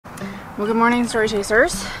Well, good morning, Story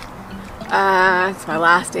Chasers. It's my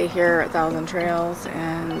last day here at Thousand Trails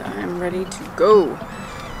and I'm ready to go.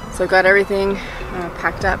 So I've got everything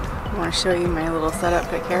packed up. I want to show you my little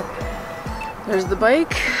setup pic here. There's the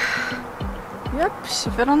bike. Yep, she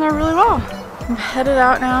fit on there really well. I'm headed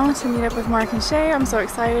out now to meet up with Mark and Shay. I'm so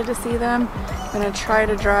excited to see them. I'm gonna try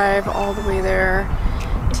to drive all the way there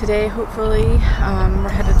today, hopefully. We're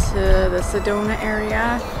headed to the Sedona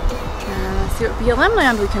area and see what BLM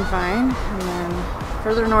land we can find. And then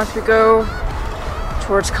further north we go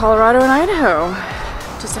towards Colorado and Idaho.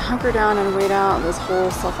 Just to hunker down and wait out this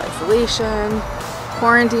whole self-isolation,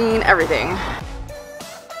 quarantine, everything.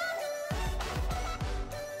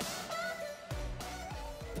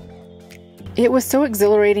 It was so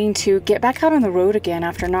exhilarating to get back out on the road again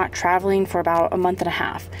after not traveling for about a month and a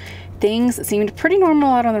half. Things seemed pretty normal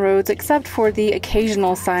out on the roads except for the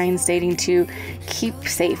occasional signs stating to keep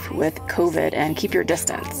safe with COVID and keep your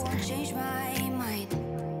distance.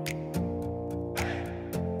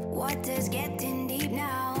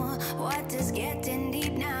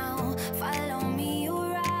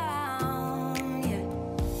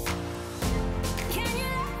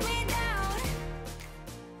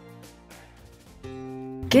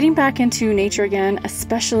 Getting back into nature again,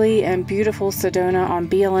 especially in beautiful Sedona on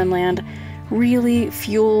BLM land, really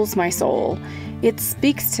fuels my soul. It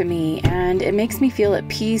speaks to me and it makes me feel at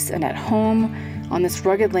peace and at home on this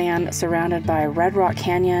rugged land surrounded by red rock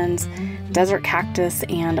canyons, desert cactus,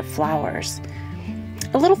 and flowers.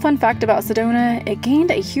 A little fun fact about Sedona, it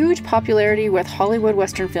gained a huge popularity with Hollywood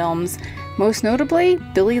Western films, most notably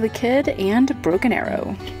Billy the Kid and Broken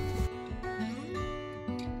Arrow.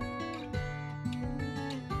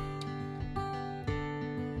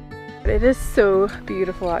 It is so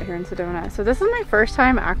beautiful out here in Sedona. So this is my first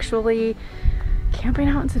time actually camping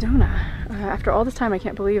out in Sedona. After all this time, I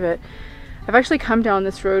can't believe it. I've actually come down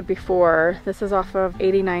this road before. This is off of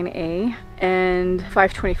 89A and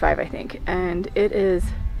 525, I think. And it is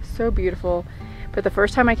so beautiful. But the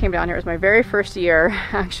first time I came down here, it was my very first year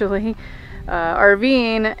actually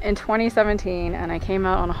RVing in 2017. And I came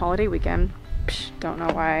out on a holiday weekend. Don't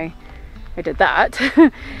know why I did that.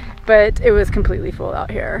 But it was completely full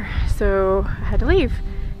out here. So I had to leave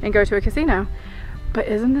and go to a casino. But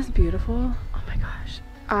isn't this beautiful? Oh my gosh.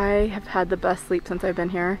 I have had the best sleep since I've been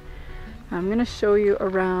here. I'm gonna show you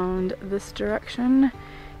around this direction.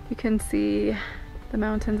 You can see the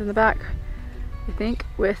mountains in the back, I think,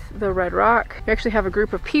 with the red rock. We actually have a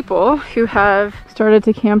group of people who have started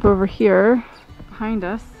to camp over here behind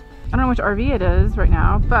us. I don't know which RV it is right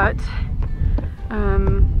now, but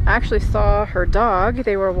I actually saw her dog.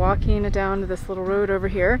 They were walking down this little road over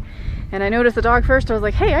here and I noticed the dog first. I was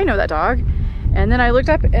like, hey, I know that dog. And then I looked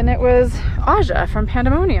up and it was Aja from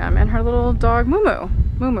Pandemonium and her little dog Mumu.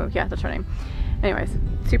 Mumu, yeah, that's her name. Anyways,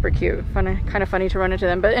 super cute. Fun, kind of funny to run into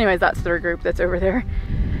them. But anyways, that's their group that's over there.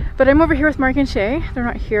 But I'm over here with Mark and Shay. They're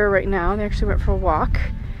not here right now. They actually went for a walk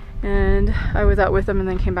and I was out with them and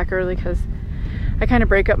then came back early because I kind of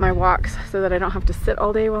break up my walks so that I don't have to sit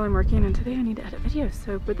all day while I'm working, and today I need to edit videos.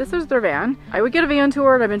 So, but this is their van. I would get a van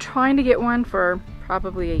tour, and I've been trying to get one for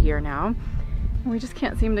probably a year now. And we just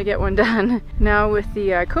can't seem to get one done. Now with the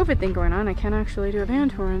COVID thing going on, I can't actually do a van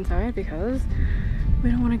tour inside because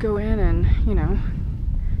we don't want to go in and, you know,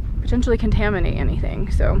 potentially contaminate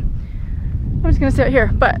anything. So I'm just gonna sit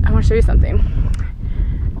here, but I want to show you something.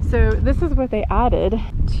 So this is what they added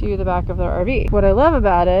to the back of their RV. What I love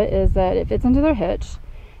about it is that it fits into their hitch,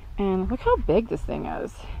 and look how big this thing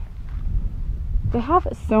is. They have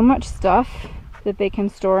so much stuff that they can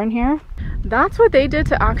store in here. That's what they did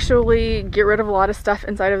to actually get rid of a lot of stuff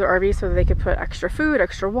inside of their RV so that they could put extra food,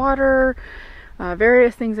 extra water,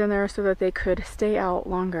 various things in there so that they could stay out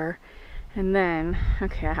longer. And then,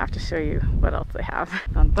 okay, I have to show you what else they have.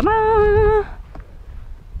 Dun, dun, dun.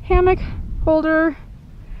 Hammock holder.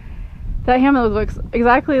 That hammock looks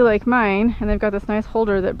exactly like mine, and they've got this nice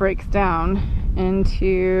holder that breaks down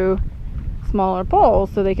into smaller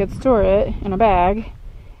bowls so they could store it in a bag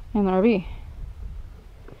in the RV.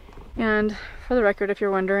 And for the record, if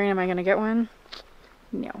you're wondering, am I gonna get one?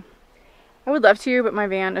 No. I would love to, but my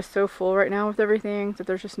van is so full right now with everything that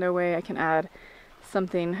there's just no way I can add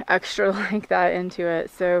something extra like that into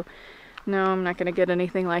it. So no, I'm not gonna get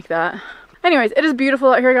anything like that. Anyways, it is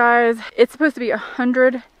beautiful out here, guys. It's supposed to be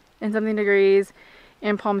 100 and something degrees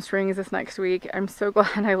in Palm Springs this next week. I'm so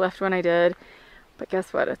glad I left when I did. But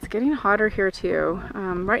guess what? It's getting hotter here too.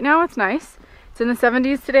 Right now it's nice. It's in the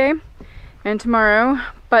 70s today and tomorrow,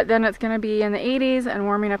 but then it's gonna be in the 80s and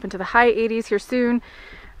warming up into the high 80s here soon.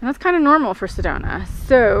 And that's kind of normal for Sedona.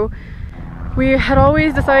 So we had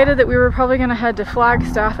always decided that we were probably gonna head to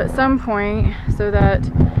Flagstaff at some point so that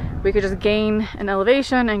we could just gain an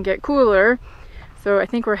elevation and get cooler. So I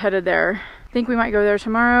think we're headed there. I think we might go there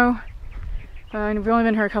tomorrow. And we've only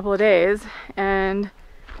been here a couple of days, and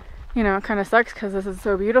you know, it kind of sucks because this is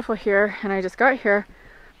so beautiful here and I just got here,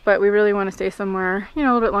 but we really want to stay somewhere, you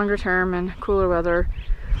know, a little bit longer term and cooler weather.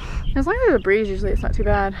 As long as there's a breeze, usually it's not too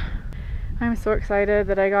bad. I'm so excited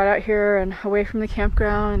that I got out here and away from the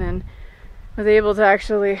campground and was able to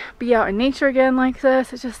actually be out in nature again like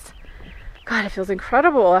this. It's just, God, it feels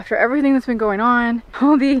incredible after everything that's been going on,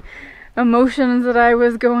 all the emotions that I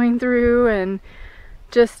was going through and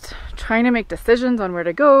just trying to make decisions on where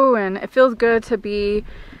to go. And it feels good to be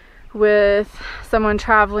with someone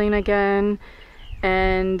traveling again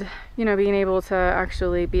and, you know, being able to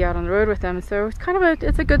actually be out on the road with them. So it's kind of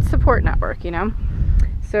it's a good support network, you know.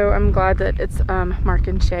 So I'm glad that it's Mark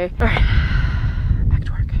and Shay. All right, back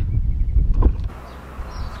to work.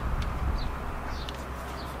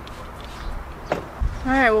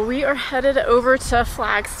 All right, well, we are headed over to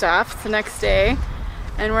Flagstaff. It's the next day,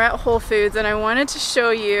 and we're at Whole Foods, and I wanted to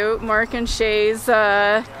show you Mark and Shay's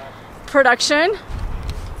production.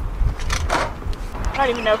 I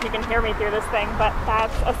don't even know if you can hear me through this thing, but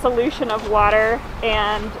that's a solution of water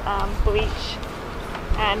and bleach,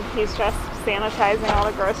 and he's just sanitizing all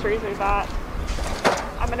the groceries we bought.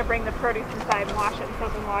 I'm gonna bring the produce inside and wash it in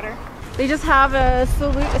soap and water. They just have a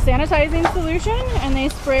sanitizing solution, and they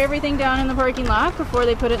spray everything down in the parking lot before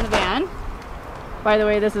they put it in the van. By the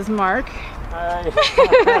way, this is Mark. Hi.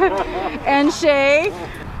 And Shay.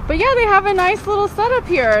 But yeah, they have a nice little setup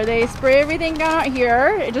here. They spray everything down out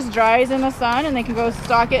here. It just dries in the sun, and they can go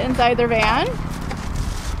stock it inside their van.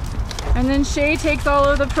 And then Shay takes all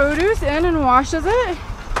of the produce in and washes it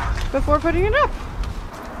before putting it up.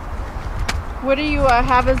 What do you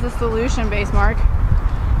have as the solution base, Mark?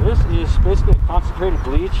 This is basically concentrated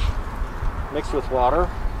bleach mixed with water.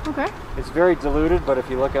 Okay. It's very diluted, but if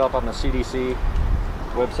you look it up on the CDC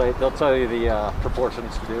website, they'll tell you the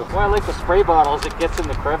proportions to do. Why I like the spray bottles, it gets in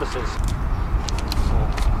the crevices.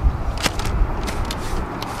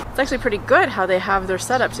 It's actually pretty good how they have their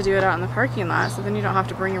setup to do it out in the parking lot, so then you don't have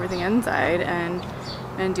to bring everything inside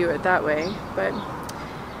and do it that way. But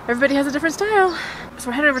everybody has a different style. So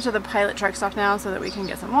we're headed over to the pilot truck stop now so that we can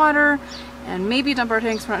get some water and maybe dump our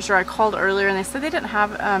tanks. We're not sure. I called earlier and they said they didn't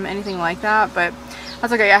have anything like that, but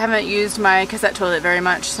that's okay. I haven't used my cassette toilet very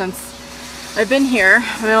much since I've been here.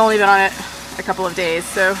 I've only been on it a couple of days.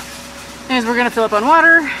 So anyways, we're gonna fill up on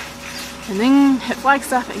water and then hit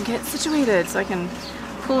Flagstaff and get situated so I can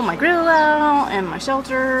pull my grill out and my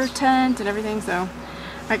shelter tent and everything. So all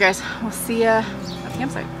right guys, we'll see ya at the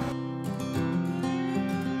campsite.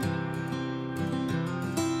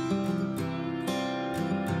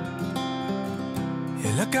 You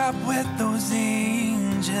look up with those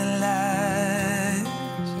angel eyes.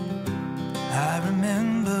 I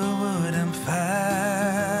remember what I'm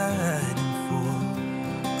fighting for.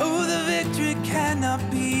 Oh, the victory cannot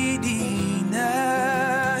be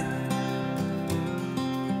denied.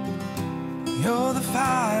 You're the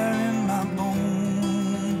fire in my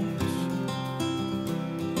bones.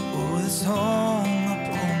 Oh, the song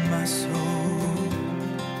upon my soul.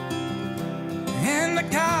 And I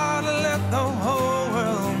gotta let the whole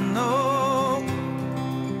world know.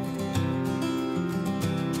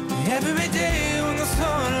 Every day when the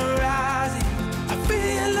sun rises, I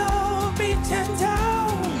feel love beating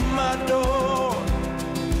down my door.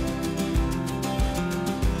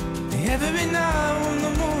 Every night when the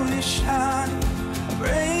moon is shining, I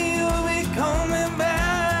pray you'll be coming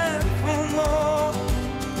back for more.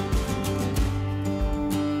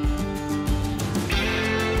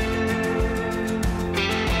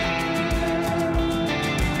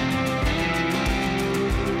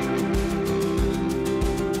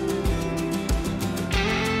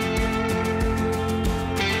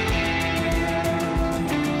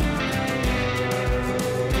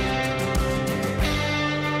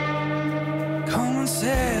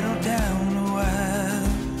 Settle down a while.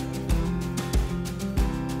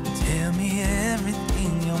 Tell me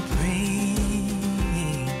everything you're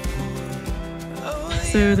praying for. Oh,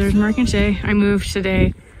 So there's Mark and Shay. I moved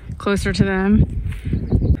today closer to them.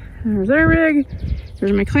 There's their rig.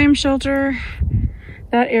 There's my clam shelter.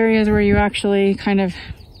 That area is where you actually kind of,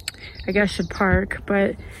 I guess, should park,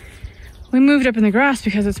 but we moved up in the grass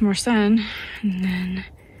because it's more sun. And then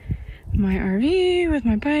my RV with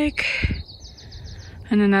my bike.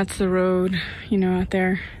 And then that's the road, you know, out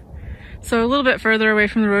there. So a little bit further away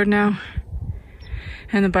from the road now.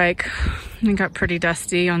 And the bike, it got pretty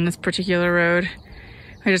dusty on this particular road.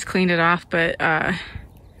 I just cleaned it off, but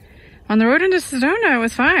on the road into Sedona, it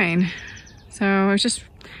was fine. So it was just,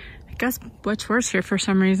 I guess, much worse here for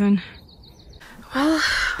some reason. Well,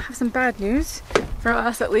 I have some bad news for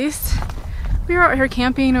us at least. We were out here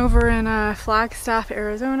camping over in Flagstaff,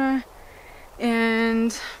 Arizona,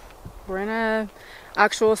 and we're in a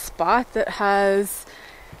actual spot that has,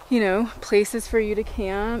 you know, places for you to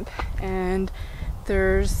camp, and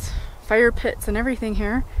there's fire pits and everything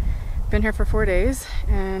here. Been here for 4 days,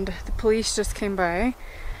 and the police just came by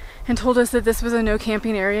and told us that this was a no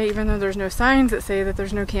camping area, even though there's no signs that say that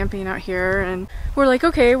there's no camping out here. And we're like,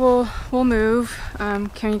 okay, we'll move.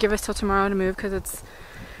 Can you give us till tomorrow to move, because it's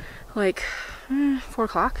like 4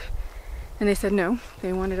 o'clock? And they said no,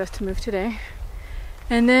 they wanted us to move today.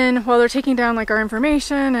 And then while they're taking down like our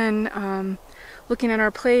information and looking at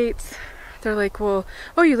our plates, they're like, well,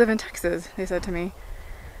 oh, you live in Texas, they said to me.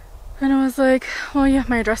 And I was like, well, yeah,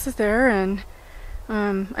 my address is there, and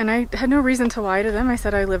I had no reason to lie to them. I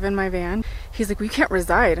said I live in my van. He's like, well, you can't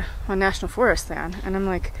reside on National Forest land. And I'm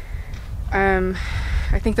like,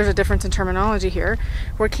 I think there's a difference in terminology here.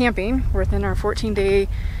 We're camping. We're within our 14-day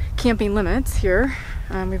camping limits here.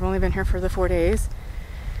 We've only been here for the 4 days,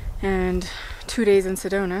 and 2 days in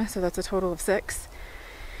Sedona, so that's a total of 6.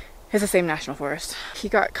 It's the same National Forest. He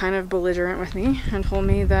got kind of belligerent with me and told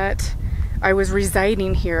me that I was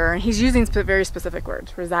residing here, and he's using very specific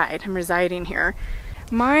words. Reside. I'm residing here.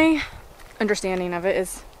 My understanding of it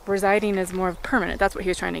is residing is more of permanent. That's what he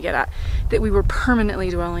was trying to get at, that we were permanently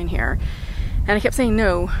dwelling here. And I kept saying,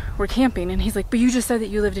 no, we're camping. And he's like, but you just said that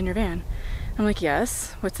you lived in your van. I'm like,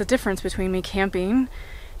 yes. What's the difference between me camping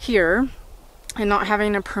here and not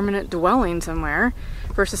having a permanent dwelling somewhere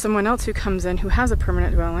versus someone else who comes in who has a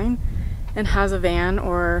permanent dwelling and has a van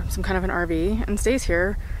or some kind of an RV and stays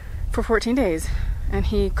here for 14 days? And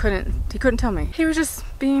he couldn't tell me. He was just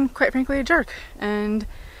being, quite frankly, a jerk. And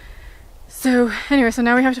so anyway, so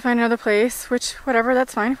now we have to find another place, which, whatever,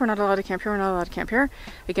 that's fine. If we're not allowed to camp here, we're not allowed to camp here.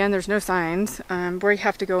 Again, there's no signs. We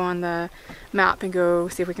have to go on the map and go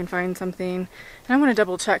see if we can find something. And I want to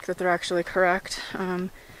double check that they're actually correct. I'm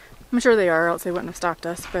sure they are, else they wouldn't have stopped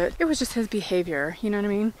us, but it was just his behavior, you know what I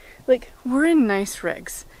mean? Like, we're in nice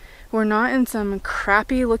rigs. We're not in some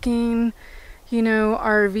crappy looking, you know,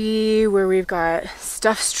 RV where we've got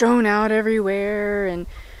stuff strewn out everywhere and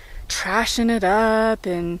trashing it up,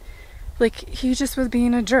 and like, he just was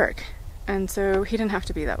being a jerk. And so he didn't have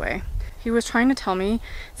to be that way. He was trying to tell me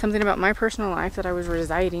something about my personal life, that I was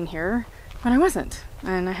residing here when I wasn't.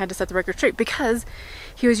 And I had to set the record straight, because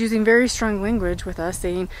he was using very strong language with us,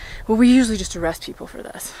 saying, well, we usually just arrest people for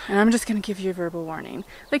this, and I'm just going to give you a verbal warning.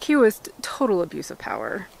 Like, he was total abuse of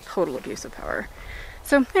power. Total abuse of power.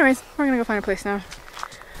 So anyways, we're going to go find a place now.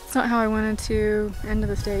 It's not how I wanted to end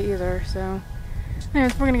this day either. So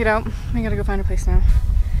anyways, we're going to get out. We got to go find a place now.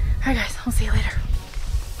 Alright guys, I'll see you later.